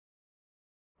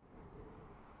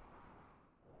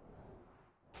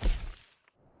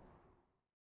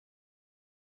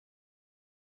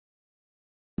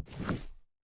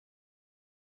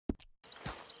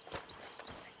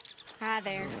Hi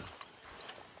there.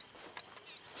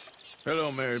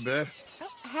 Hello, Mary Beth. Oh,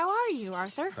 how are you,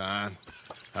 Arthur? Fine.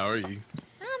 How are you?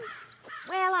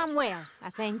 I'm well, I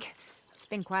think. It's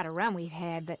been quite a run we've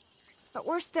had, but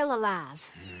we're still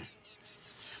alive.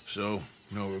 So,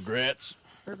 no regrets?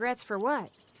 Regrets for what?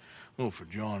 Well, for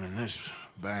joining this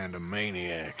band of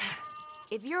maniacs.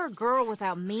 If you're a girl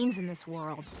without means in this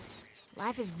world,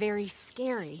 life is very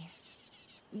scary.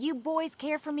 You boys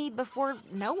cared for me before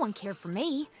no one cared for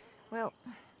me. Well,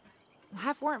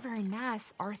 life weren't very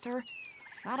nice, Arthur.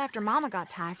 Not after Mama got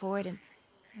typhoid, and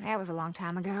that was a long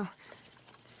time ago.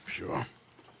 Sure.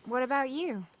 What about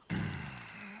you?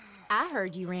 I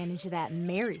heard you ran into that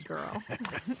Mary girl.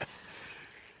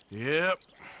 Yep.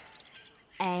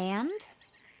 And?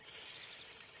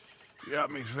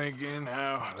 Got me thinking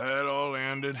how that all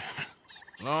ended.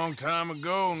 Long time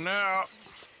ago now.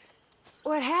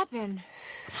 What happened?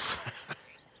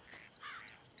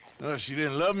 Well, she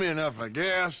didn't love me enough, I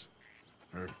guess.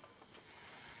 Or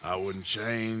I wouldn't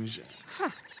change.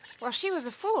 Huh. Well, she was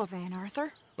a fool then,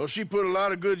 Arthur. Well, she put a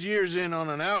lot of good years in on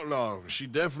an outlaw. She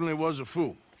definitely was a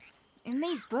fool. In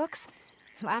these books,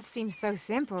 life seems so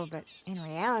simple, but in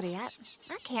reality, I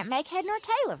can't make head nor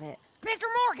tail of it. Mr.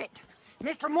 Morgan!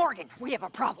 Mr. Morgan, we have a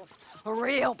problem. A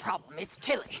real problem. It's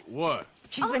Tilly. What?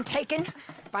 She's been taken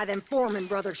by them Foreman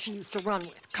brothers she used to run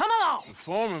with. Come along! The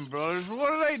Foreman brothers?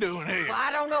 What are they doing here? Well,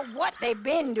 I don't know what they've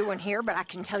been doing here, but I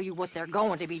can tell you what they're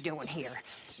going to be doing here.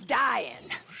 Dying.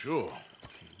 Sure.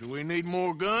 Do we need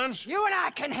more guns? You and I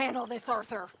can handle this,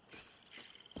 Arthur.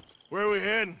 Where are we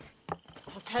heading?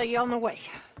 I'll tell you on the way.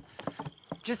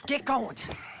 Just get going.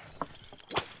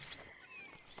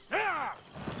 Ah!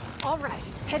 All right,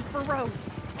 head for Rhodes.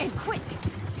 And quick.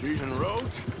 She's in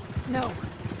Rhodes? No,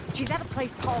 she's at a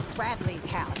place called Bradley's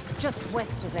house, just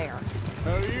west of there.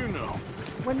 How do you know?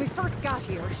 When we first got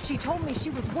here, she told me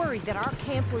she was worried that our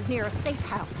camp was near a safe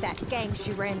house that gang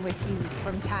she ran with used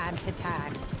from time to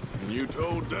time. And you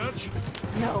told Dutch?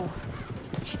 No.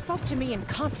 She spoke to me in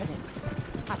confidence.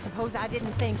 I suppose I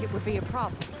didn't think it would be a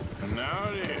problem. And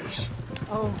now it is.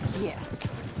 Oh, yes.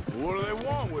 What do they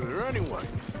want with her anyway?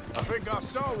 I think I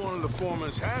saw one of the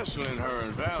foremans hassling her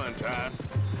and Valentine.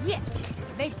 Yes,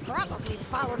 they probably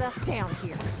followed us down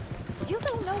here. You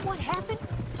don't know what happened?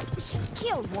 She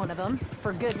killed one of them,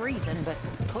 for good reason, but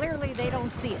clearly they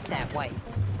don't see it that way.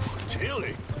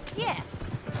 Tilly? Yes.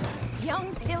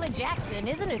 Young Tilly Jackson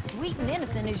isn't as sweet and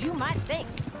innocent as you might think.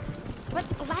 But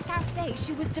like I say,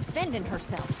 she was defending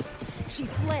herself. She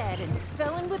fled and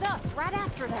fell in with us right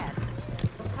after that.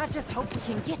 I just hope we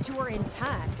can get to her in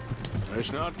time.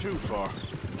 It's not too far.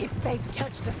 If they've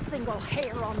touched a single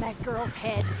hair on that girl's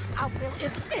head, I will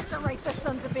eviscerate the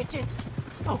sons of bitches.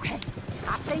 Okay,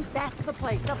 I think that's the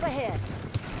place up ahead.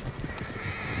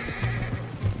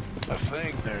 I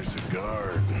think there's a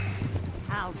guard.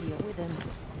 I'll deal with him.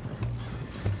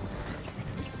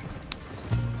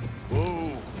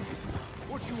 Whoa.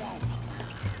 What you want?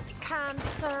 Kind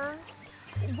sir,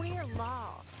 we're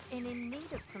lost and in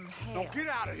need of some help. Don't get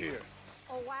out of here.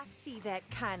 Oh, I see that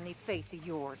kindly face of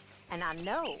yours, and I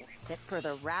know that for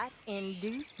the right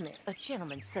inducement, a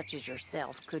gentleman such as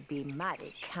yourself could be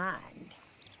mighty kind.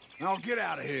 Now get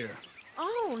out of here.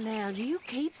 Oh, now you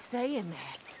keep saying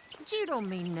that. But you don't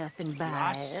mean nothing by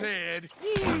I it. said...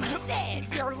 You said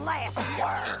your last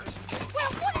words.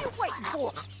 Well, what are you waiting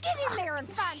for? Get in there and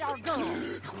find our girl.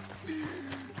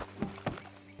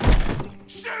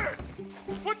 Shit!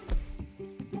 What?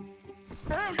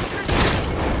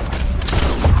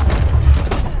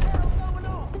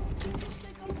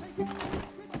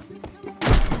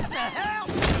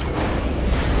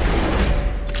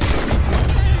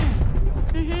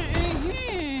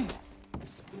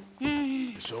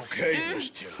 It's okay, Miss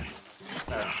Tilly.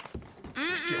 Now,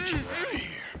 let's get you out of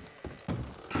here.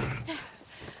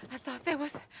 I thought there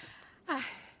was...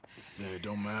 Yeah, it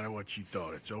don't matter what you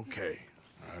thought. It's okay.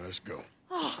 All right, let's go.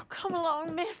 Oh, come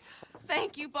along, miss.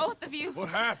 Thank you, both of you. What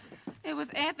happened? It was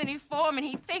Anthony Foreman.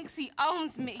 He thinks he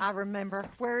owns me. I remember.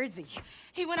 Where is he?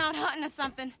 He went out hunting or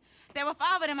something. There were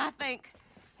 5 of them, I think.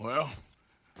 Well,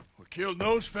 we killed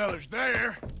those fellas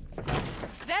there.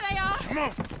 There they are. Come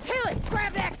on. Tilly,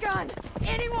 grab that gun!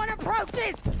 Anyone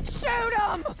approaches, shoot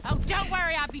them! Oh, don't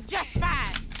worry. I'll be just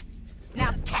fine.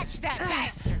 Now catch that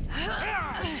bastard!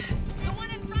 The one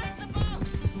in front of the boat.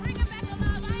 Bring him back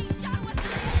alive. I ain't done with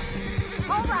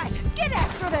him. All right, get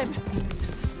after them!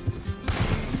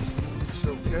 It's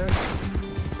okay.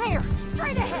 There,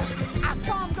 straight ahead. I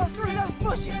saw him go through those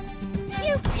bushes.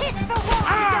 You picked the wrong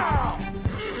girl!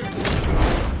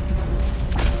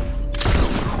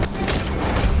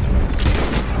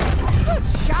 Good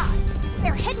shot.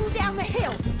 They're heading down the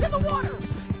hill to the water.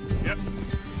 Yep.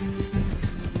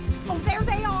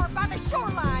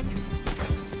 shoreline!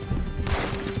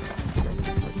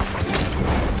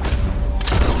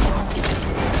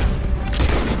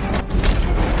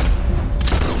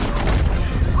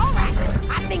 All right,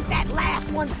 I think that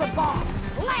last one's the boss.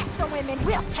 Lasso him and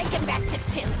we'll take him back to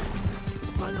Tilly.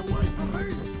 Run away from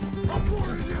me! I'm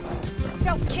warning you!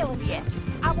 Don't kill him yet.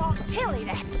 I want Tilly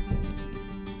to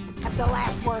have the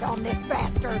last word on this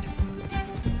bastard.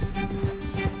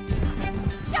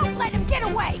 Don't let him get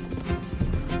away!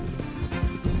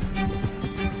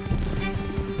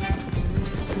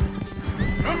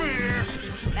 Come here!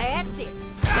 That's it.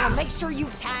 Now make sure you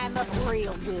tie him up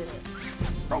real good.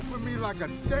 Roping me like a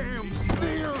damn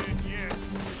steer!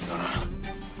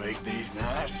 Make these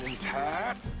nice and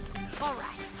tight. All right.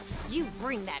 You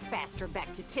bring that bastard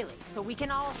back to Tilly so we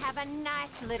can all have a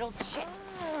nice little chat.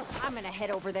 I'm gonna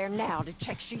head over there now to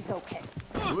check she's okay.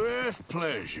 With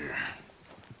pleasure.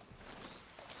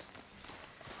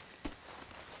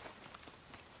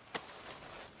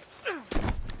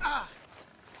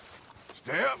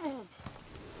 Step.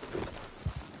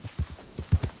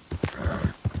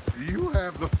 You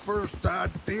have the first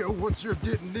idea what you're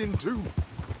getting into?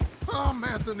 I'm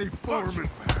Anthony Foreman.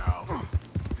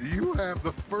 Do you have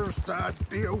the first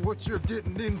idea what you're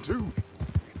getting into?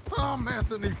 I'm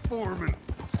Anthony Foreman.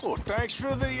 Well, thanks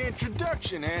for the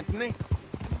introduction, Anthony.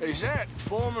 Is that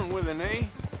Foreman with an A?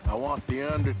 I want the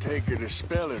Undertaker to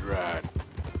spell it right.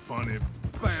 Funny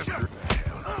bastard. Shut the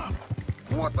hell up.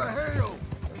 What the hell?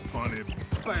 Funny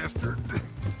bastard.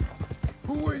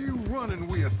 Who are you running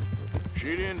with?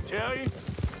 She didn't tell you?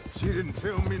 She didn't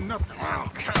tell me nothing.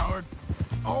 Oh, coward.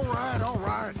 All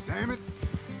right, damn it.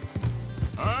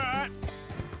 All right.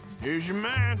 Here's your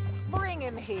man. Bring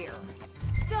him here.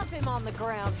 Dump him on the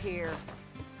ground here.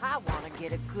 I want to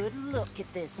get a good look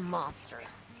at this monster.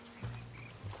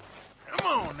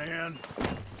 Come on, then.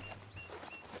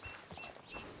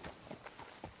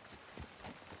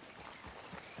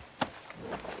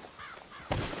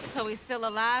 So he's still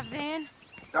alive then?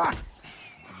 Ah,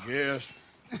 Yes.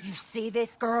 You see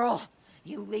this girl?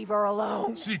 You leave her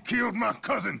alone. she killed my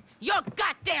cousin. Your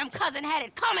goddamn cousin had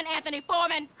it coming, Anthony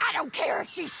Foreman! I don't care if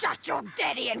she shot your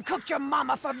daddy and cooked your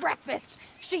mama for breakfast.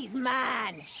 She's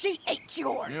mine. She ate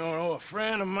yours. You know, a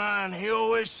friend of mine, he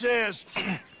always says,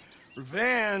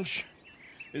 revenge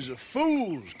is a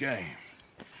fool's game.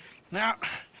 Now,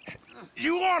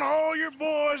 you want all your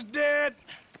boys dead?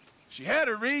 She had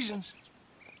her reasons.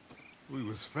 We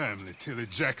was family, Tilly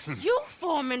Jackson. You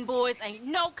Foreman boys ain't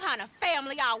no kind of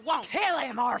family I want. Kill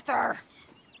him, Arthur.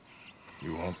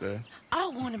 You want that? I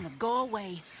want him to go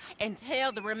away and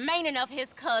tell the remaining of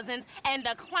his cousins and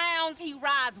the clowns he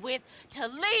rides with to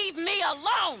leave me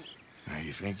alone. Now,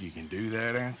 you think you can do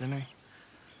that, Anthony?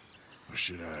 Or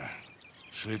should I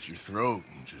slit your throat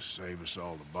and just save us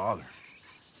all the bother?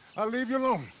 I'll leave you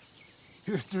alone.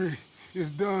 History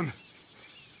is done.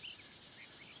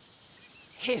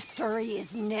 History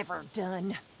is never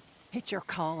done. It's your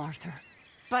call, Arthur.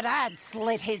 But I'd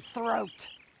slit his throat.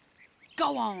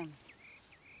 Go on.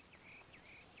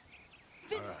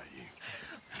 All right,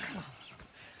 you.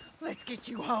 Let's get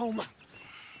you home.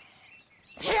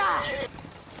 Yeah!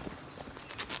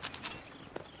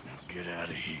 Now get out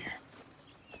of here.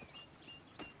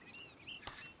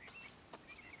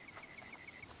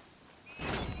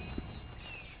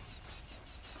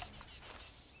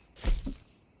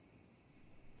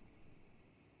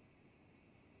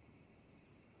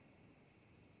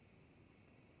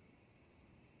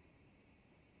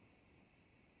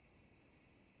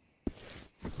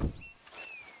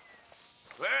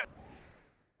 Let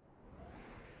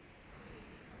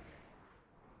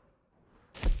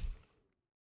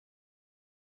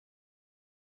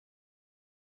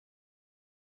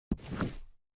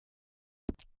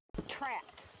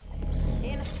Trapped.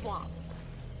 In a swamp.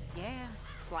 Yeah,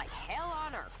 It's like hell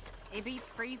on earth. it beats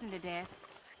freezing to death.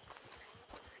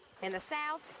 In the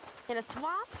south? In a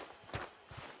swamp?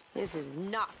 This is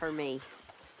not for me.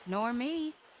 Nor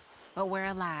me, but we're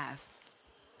alive.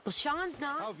 Well, Sean's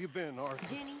not. How have you been, Arthur?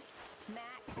 Jenny,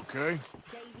 Matt, Okay.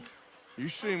 Davey. You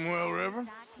seem well, Reverend.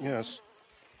 Yes.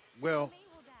 Well,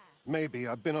 maybe.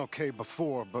 I've been okay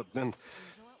before, but then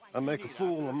I make a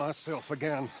fool of myself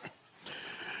again.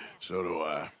 So do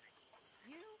I.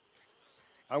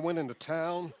 I went into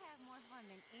town.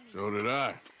 So did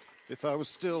I. If I was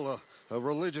still a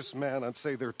religious man, I'd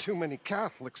say there are too many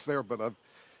Catholics there, but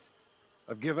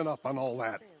I've given up on all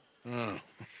that.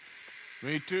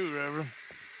 Me too, Reverend.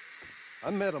 I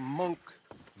met a monk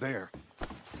there.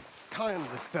 Kindly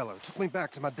fellow. Took me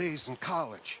back to my days in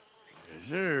college. Is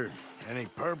there any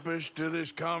purpose to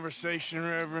this conversation,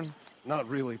 Reverend? Not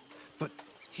really, but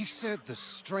He said the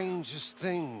strangest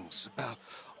things about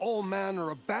all manner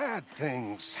of bad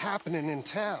things happening in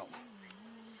town.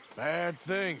 Bad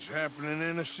things happening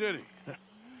in the city.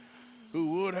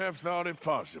 Who would have thought it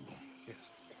possible? Yes.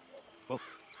 Well,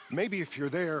 maybe if you're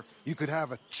there, you could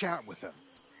have a chat with him.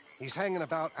 He's hanging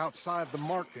about outside the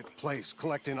marketplace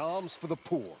collecting alms for the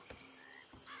poor.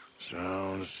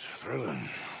 Sounds thrilling.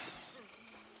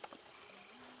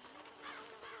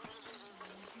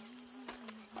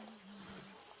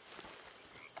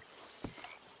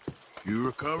 You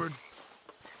recovered?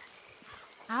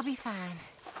 I'll be fine.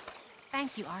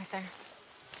 Thank you, Arthur.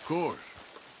 Of course.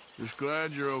 Just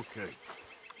glad you're okay.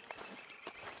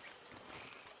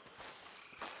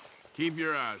 Keep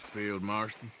your eyes peeled,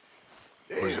 Marston.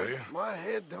 My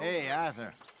head don't... Hey,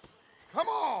 Arthur. Come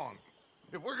on!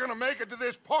 If we're gonna make it to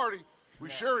this party, we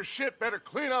sure as shit better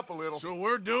clean up a little. So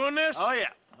we're doing this? Oh, yeah.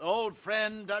 Old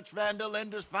friend Dutch Van der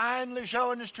Linde's finally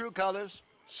showing his true colors.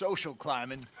 Social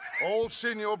climbing. Old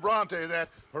Senor Bronte, that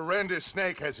horrendous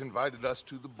snake, has invited us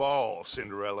to the ball,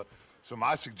 Cinderella. So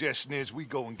my suggestion is we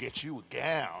go and get you a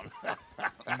gown.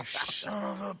 You son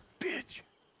of a bitch.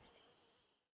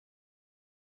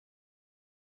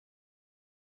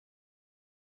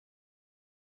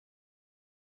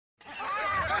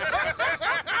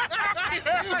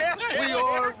 We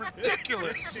are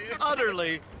ridiculous.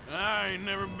 Utterly. I ain't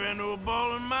never been to a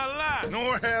ball in my life.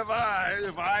 Nor have I,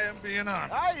 if I am being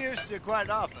honest. I used to quite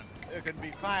often. There can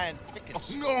be fine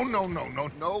pickets. No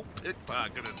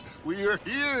pickpocketing. We are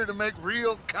here to make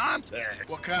real contact.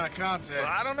 What kind of contact?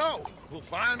 I don't know. We'll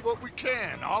find what we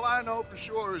can. All I know for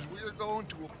sure is we are going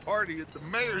to a party at the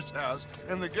mayor's house,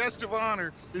 and the guest of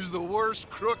honor is the worst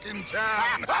crook in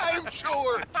town. I'm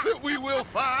sure that we will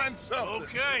find something.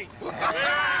 Okay.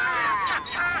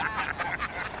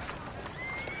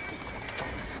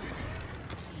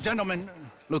 Gentlemen,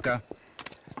 Luca,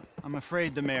 I'm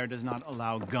afraid the mayor does not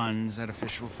allow guns at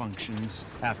official functions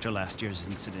after last year's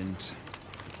incident.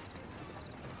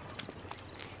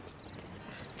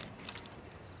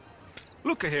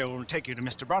 Luca here will take you to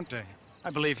Mr. Bronte.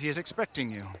 I believe he is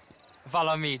expecting you.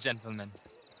 Follow me, gentlemen.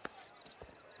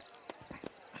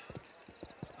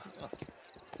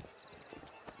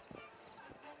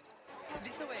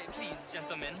 This way, please,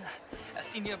 gentlemen.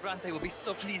 Senior Bronte will be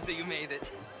so pleased that you made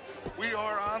it. We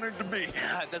are honored to be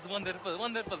here. That's wonderful,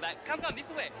 wonderful. Come,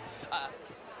 this way.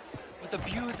 What a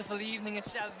beautiful evening it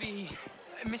shall be.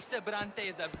 Mr. Bronte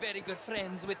is very good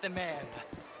friends with the mayor.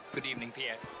 Good evening,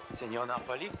 Pierre. Senor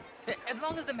Napoli? As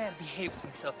long as the mayor behaves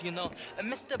himself, you know.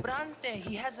 Mr. Bronte,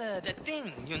 he has that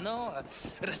thing, you know,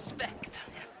 respect.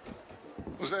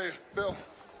 Jose, Bill,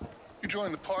 you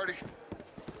join the party.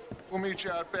 We'll meet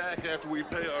you out back after we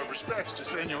pay our respects to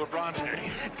Senor Bronte.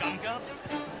 Come.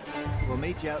 We'll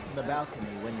meet you out in the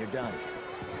balcony when you're done.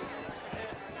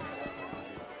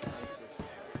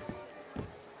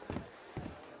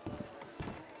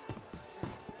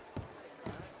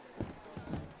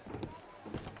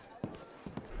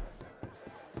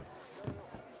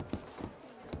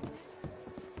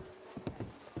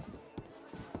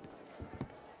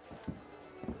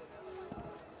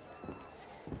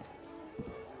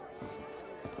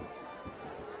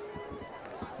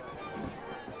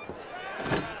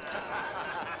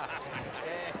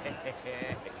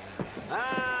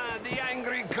 The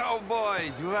angry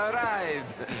cowboys, you've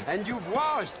arrived. And you've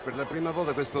washed per la prima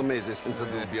volta questo mese, senza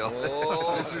dubbio.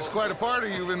 Oh, this is quite a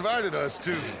party you've invited us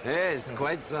to. Yes,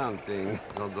 quite something.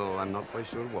 Although I'm not quite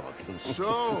sure what.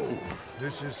 So,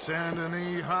 this is Saint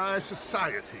Denis High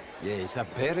Society. Yes,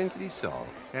 apparently so.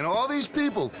 And all these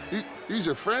people, these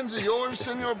are friends of yours,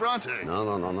 Senor Bronte?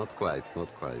 No, not quite.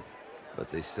 But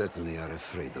they certainly are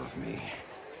afraid of me.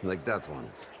 Like that one.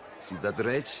 See that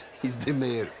wretch? He's the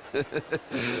mayor.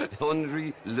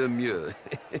 Henri Lemieux.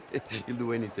 He'll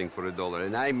do anything for $1,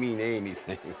 and I mean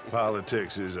anything.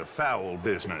 Politics is a foul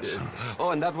business. Yes. Oh,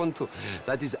 and that one too.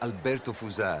 That is Alberto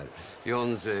Fusar. He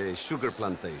owns a sugar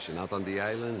plantation out on the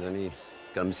island, and he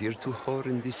comes here to whore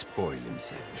and despoil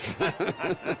himself.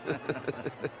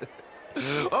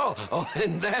 Oh,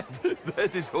 and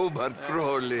that is Hobart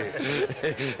Crawley,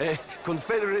 a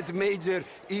Confederate major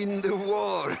in the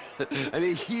war, and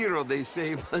a hero, they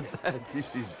say, but that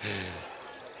is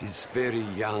his very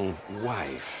young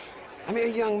wife. I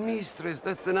mean, a young mistress,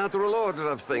 that's the natural order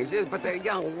of things, yes, but a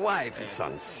young wife is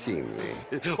unseemly.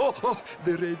 Oh,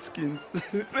 the Redskins.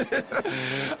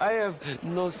 I have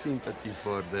no sympathy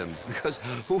for them, because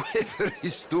whoever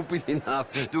is stupid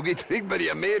enough to get tricked by the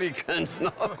Americans,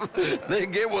 no, they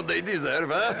get what they deserve,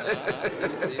 huh?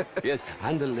 Yes,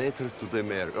 and a letter to the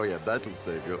mayor. Oh, yeah, that'll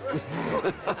save you.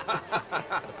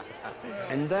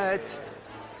 And that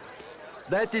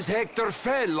That is Hector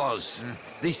Fellows,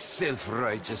 this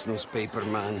self-righteous newspaper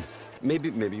man. Maybe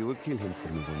you will kill him for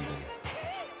me one day.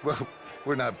 Well,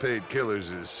 we're not paid killers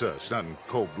as such, not in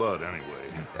cold blood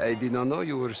anyway. I did not know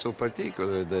you were so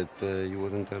particular that you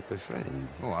wouldn't help a friend.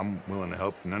 Oh, I'm willing to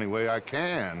help in any way I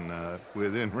can,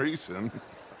 within reason.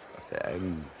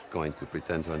 I'm going to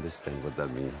pretend to understand what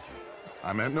that means.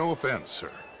 I meant no offense,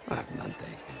 sir. None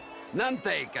taken. None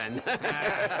taken!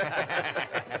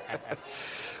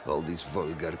 All these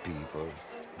vulgar people,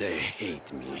 they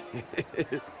hate me.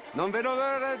 Non vedo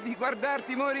l'ora di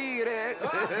guardarti morire.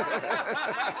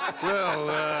 Well,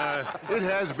 it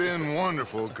has been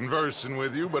wonderful conversing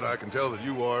with you, but I can tell that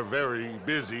you are very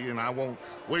busy, and I won't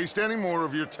waste any more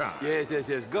of your time. Yes.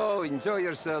 Go, enjoy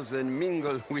yourselves, and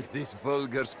mingle with this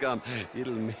vulgar scum.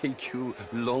 It'll make you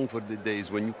long for the days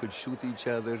when you could shoot each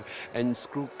other and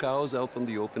screw cows out on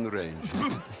the open range.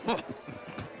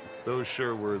 Those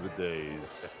sure were the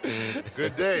days.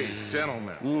 Good day,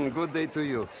 gentlemen. Good day to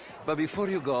you. But before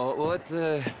you go, what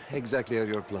exactly are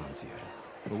your plans here?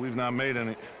 Well, we've not made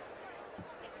any...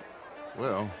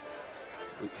 Well,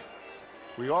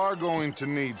 we are going to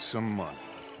need some money.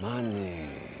 Money,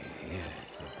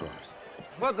 yes, of course.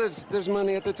 Well, there's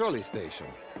money at the trolley station.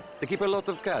 They keep a lot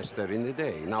of cash there in the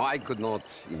day. Now, I could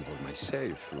not involve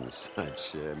myself in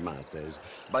such matters.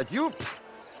 But you...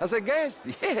 As a guest?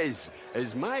 Yes.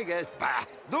 As my guest? Bah!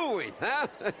 Do it, huh?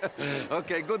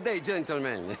 Okay, good day,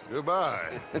 gentlemen.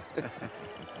 Goodbye.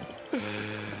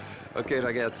 Ok,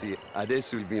 ragazzi,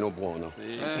 adesso il vino buono.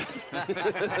 Sì.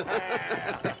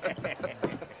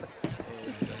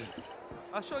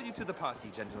 I'll show you to the party,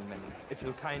 gentlemen, if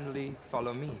you'll kindly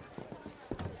follow me.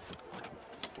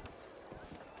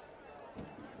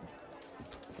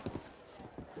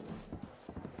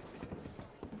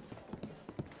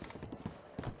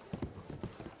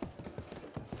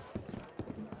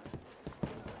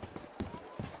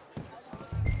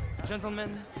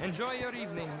 Gentlemen, enjoy your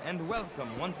evening and welcome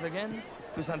once again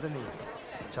to Saint Denis.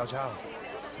 Ciao, ciao.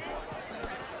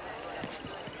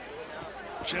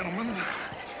 Gentlemen,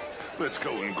 let's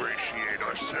go ingratiate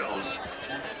ourselves.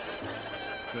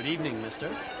 Good evening, mister.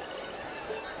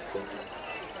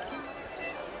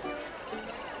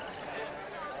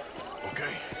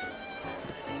 Okay.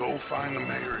 Go find the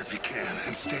mayor if you can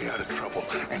and stay out of trouble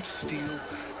and steal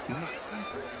nothing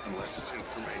unless it's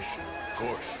information. Of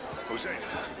course. Hosea,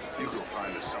 you go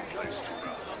find us someplace to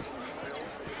rob.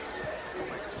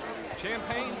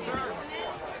 Champagne, sir?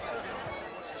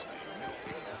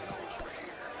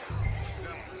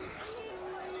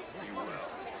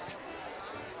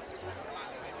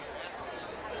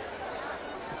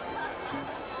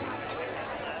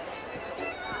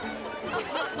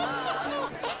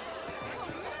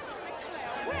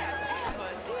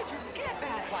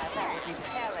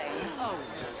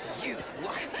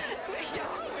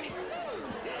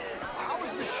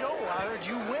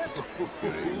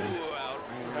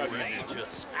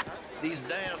 Outrageous. These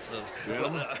dancers.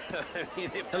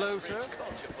 Hello, sir.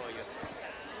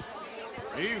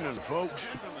 Evening, folks.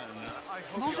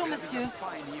 Bonjour, monsieur.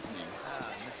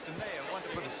 Mr. Mayor,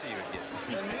 wonderful to see you again.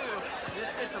 I knew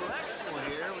this intellectual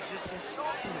here was just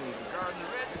insulting me regarding the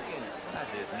Redskins. I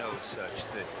did no such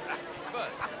thing.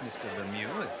 But, Mr.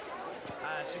 Lemieux,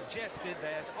 I suggested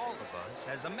that all of us,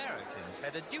 as Americans,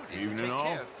 had a duty Evening, to take all.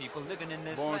 care of people living in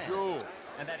this Bonjour. land.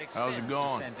 And that How's extends it to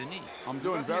going? Saint Denis. I'm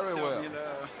doing very Mr. well.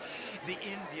 Miller, the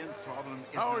Indian problem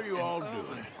is How are not you an all urban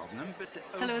doing? problem, but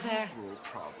a Hello there. rural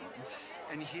problem.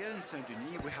 And here in Saint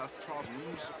Denis, we have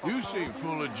problems. You seem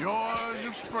full of joys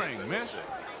of spring, miss.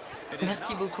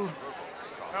 Merci beaucoup.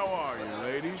 How are you,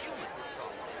 ladies?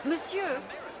 Monsieur?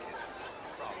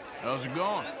 How's it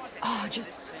going? Oh,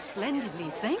 just splendidly,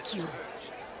 thank you.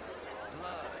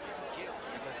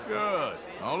 Good.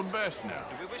 All the best now.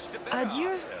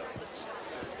 Adieu.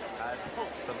 I hope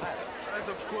the latter. As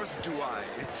of course do I.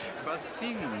 But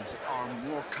things are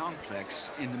more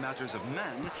complex in the matters of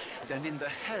men than in the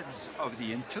heads of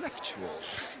the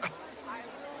intellectuals. I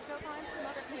will go find some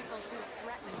other people to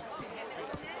threaten to hit you,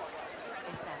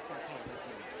 if that's okay with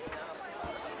you.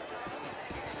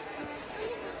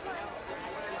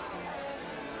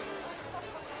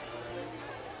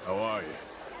 How are you?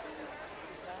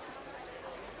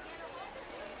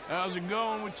 How's it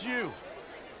going with you?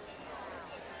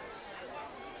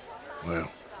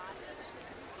 Well,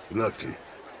 good luck to you.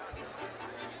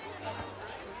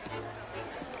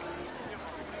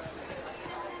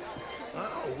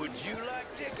 Oh, would you like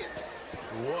tickets?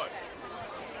 For what?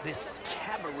 This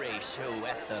cabaret show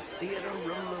at the Theater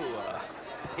Rollua.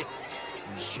 It's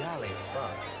jolly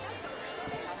fun.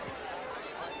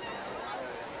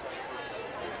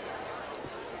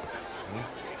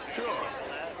 Sure.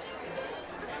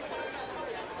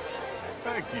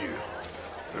 Thank you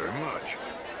very much.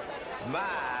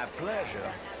 My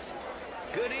pleasure.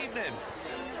 Good evening.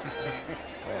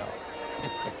 Well.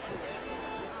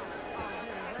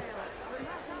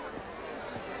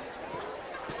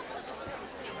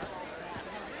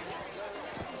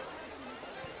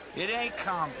 It ain't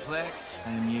complex,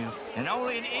 MU. And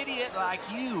only an idiot like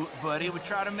you, buddy, would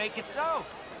try to make it so.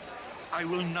 I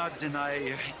will not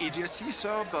deny idiocy,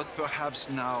 sir, but perhaps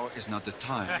now is not the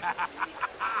time.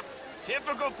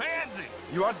 Typical pansy.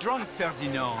 You are drunk,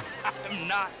 Ferdinand. I'm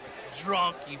not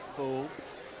drunk, you fool.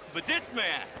 But this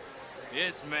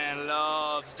man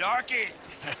loves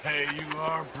darkies. Hey, you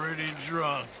are pretty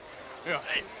drunk. Yeah,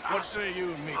 hey, what say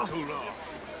you and me cool off?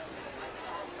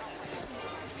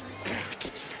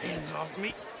 Get your hands off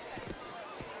me.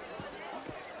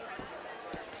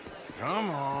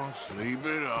 Come on, sleep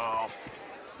it off.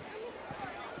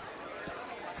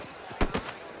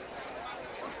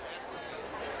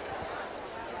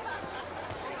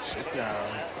 Sit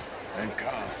down and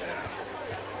calm down.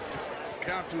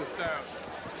 Count to 1,000.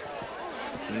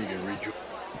 Then you can read your...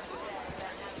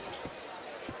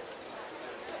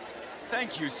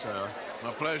 Thank you, sir.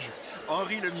 My pleasure.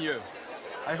 Henri Lemieux.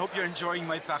 I hope you're enjoying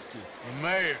my party. The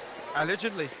mayor.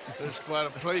 Allegedly. That's quite a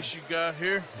place you got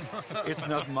here. It's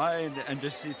not mine, and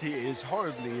the city is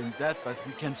horribly in debt, but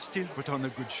we can still put on a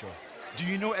good show. Do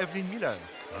you know Evelyn Miller?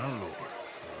 My lord.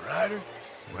 A writer?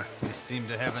 Well, we seem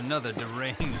to have another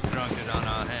deranged drunkard on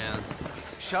our hands.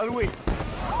 Shall we?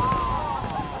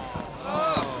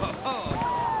 Oh,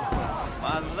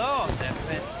 my lord, they're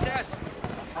fantastic.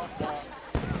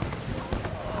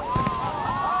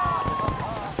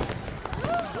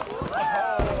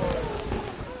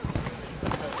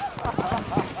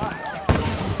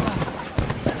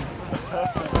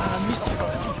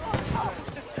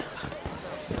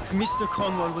 Mr.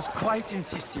 Cornwall was quite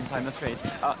insistent, I'm afraid.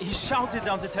 He shouted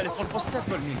down the telephone for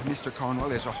several minutes. Mr.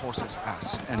 Cornwall is a horse's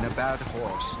ass, and a bad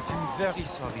horse. I'm very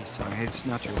sorry, sir. It's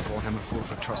not your fault. I'm a fool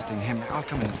for trusting him. I'll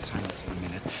come in silence in a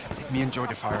minute. Let me enjoy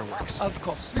the fireworks. Of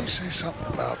course. They say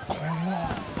something about Cornwall.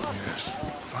 Yes.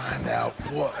 Find out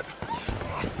what.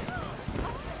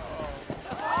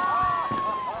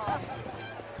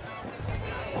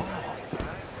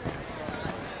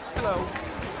 Hello.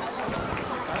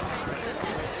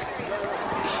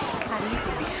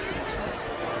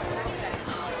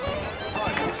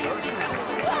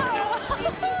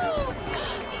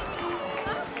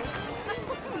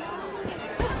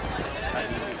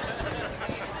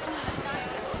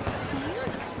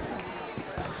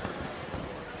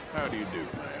 How do you do,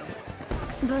 ma'am?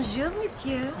 Bonjour,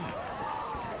 monsieur.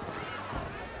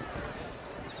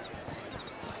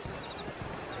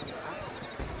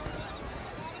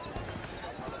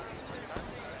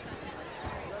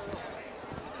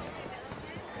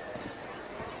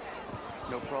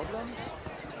 No problems?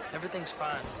 Everything's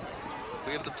fine.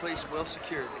 We have the place well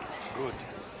secured. Good.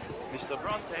 Mr.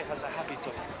 Bronte has a habit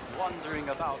of wandering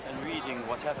about and reading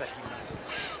whatever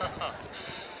he likes.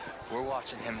 We're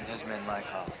watching him and his men like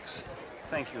hawks.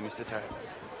 Thank you, Mr. Terry.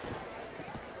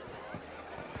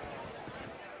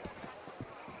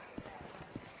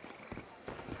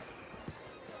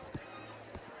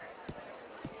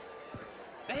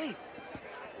 Hey!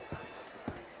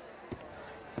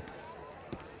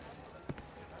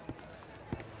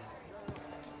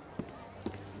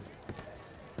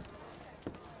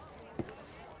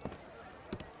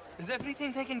 Is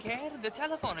everything taken care of? The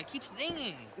telephone, it keeps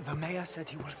ringing. The mayor said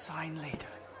he will sign later.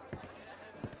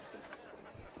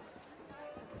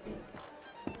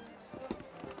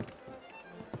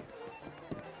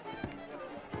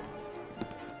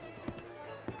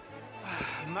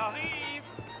 Marie!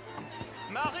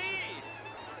 Marie!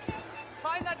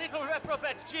 Find that little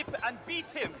reprobate Jip and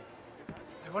beat him.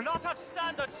 I will not have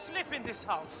standard slip in this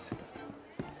house.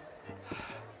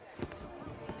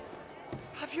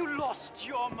 Have you lost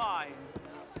your mind?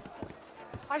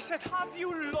 I said, have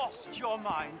you lost your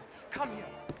mind? Come here.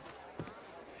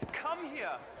 Come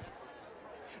here.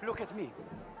 Look at me.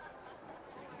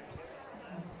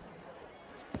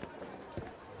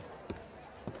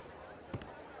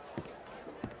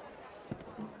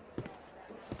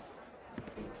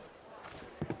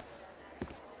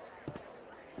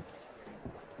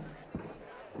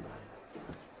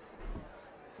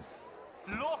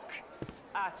 Look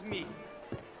at me.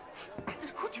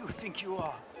 Who do you think you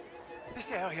are?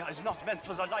 This area is not meant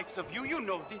for the likes of you. You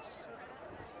know this.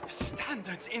 The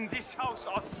standards in this house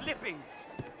are slipping.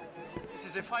 This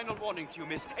is a final warning to you,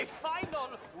 miss. A final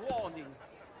warning.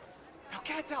 Now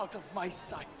get out of my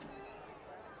sight.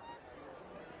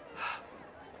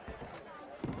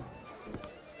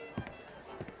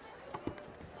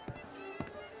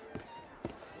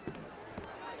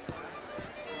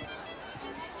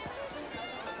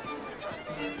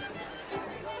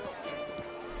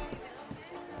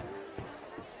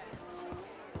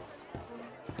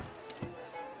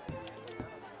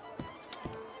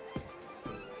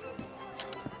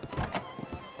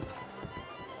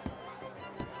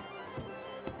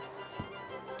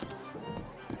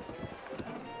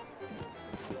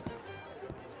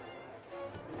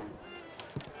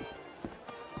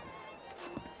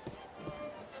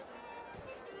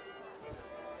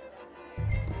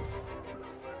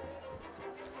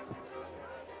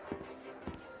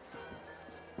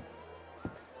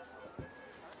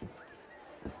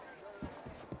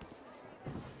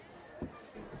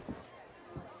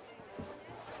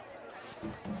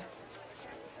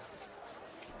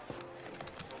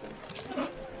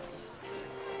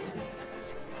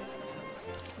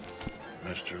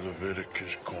 Mr.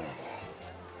 Leviticus Cornwall.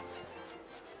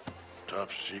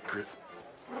 Top secret.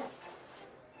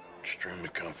 Extremely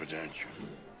confidential.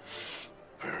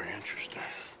 Very interesting.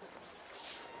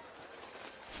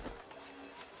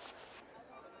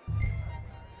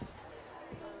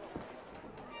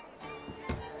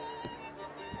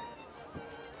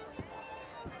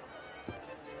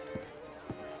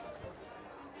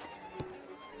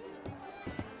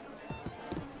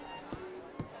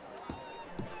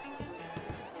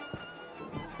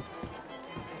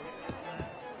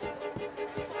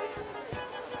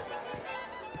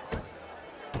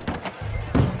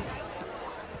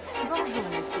 Bonjour,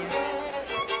 monsieur.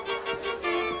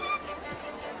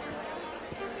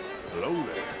 Hello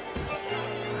there.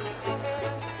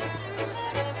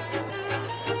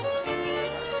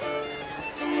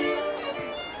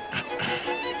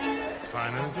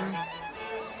 Find anything?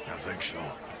 I think so.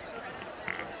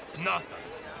 Nothing.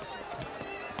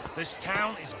 This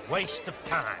town is a waste of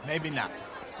time. Maybe not.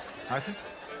 Arthur?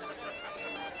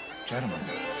 Gentlemen,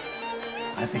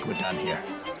 I think we're done here.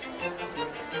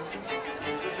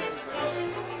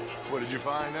 What did you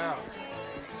find out?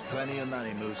 There's plenty of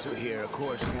money moves through here, of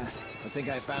course. I think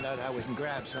I found out how we can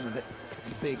grab some of it.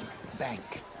 A big bank.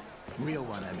 Real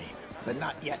one, I mean. But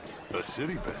not yet. A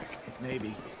city bank?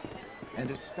 Maybe.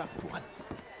 And a stuffed one.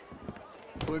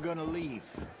 If we're gonna leave,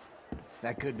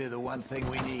 that could be the one thing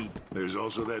we need. There's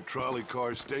also that trolley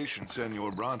car station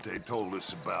Senor Bronte told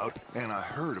us about, and I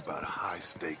heard about a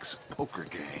high-stakes poker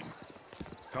game.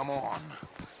 Come on.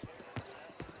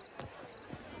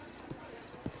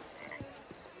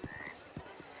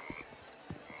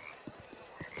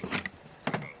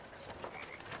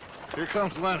 Here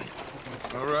comes Lenny.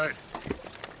 All right,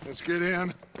 let's get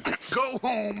in. Go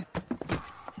home.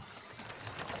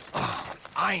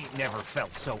 I ain't never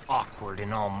felt so awkward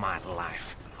in all my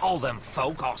life. All them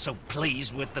folk all so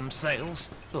pleased with themselves.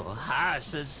 Oh, high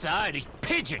society's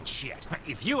pigeon shit.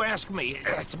 If you ask me,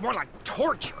 it's more like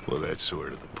torture. Well, that's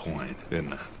sort of the point,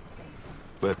 isn't it?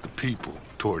 Let the people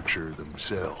torture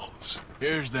themselves.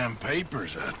 Here's them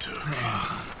papers I took.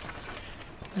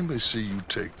 Anybody see you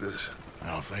take this? I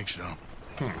don't think so.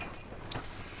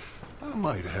 I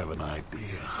might have an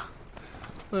idea.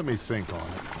 Let me think on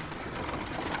it.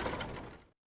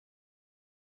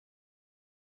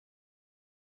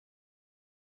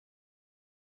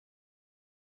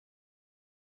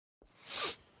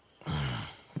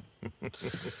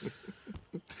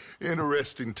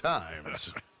 Interesting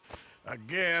times. I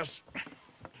guess.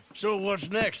 So what's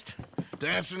next?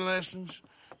 Dancing lessons?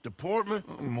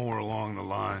 Deportment? More along the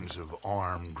lines of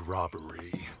armed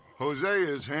robbery. Jose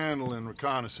is handling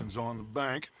reconnaissance on the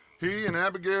bank. He and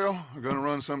Abigail are gonna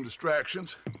run some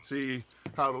distractions, see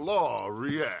how the law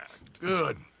react.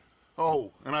 Good.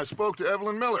 Oh, and I spoke to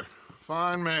Evelyn Miller.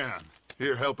 Fine man.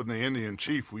 Here helping the Indian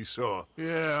chief we saw.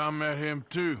 Yeah, I met him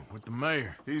too, with the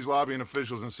mayor. He's lobbying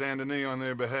officials in Saint Denis on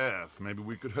their behalf. Maybe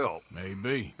we could help.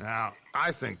 Maybe. Now,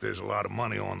 I think there's a lot of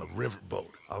money on the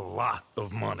riverboat. A lot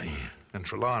of money. And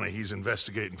Trelawney, he's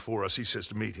investigating for us. He says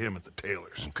to meet him at the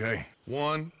Taylor's. Okay.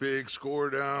 One big score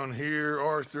down here,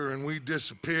 Arthur, and we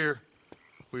disappear.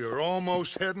 We are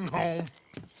almost heading home.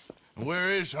 Where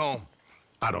is home?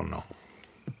 I don't know.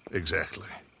 Exactly.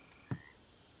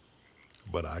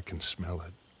 But I can smell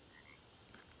it.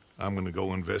 I'm gonna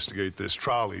go investigate this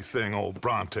trolley thing old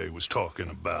Bronte was talking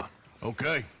about.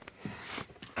 Okay.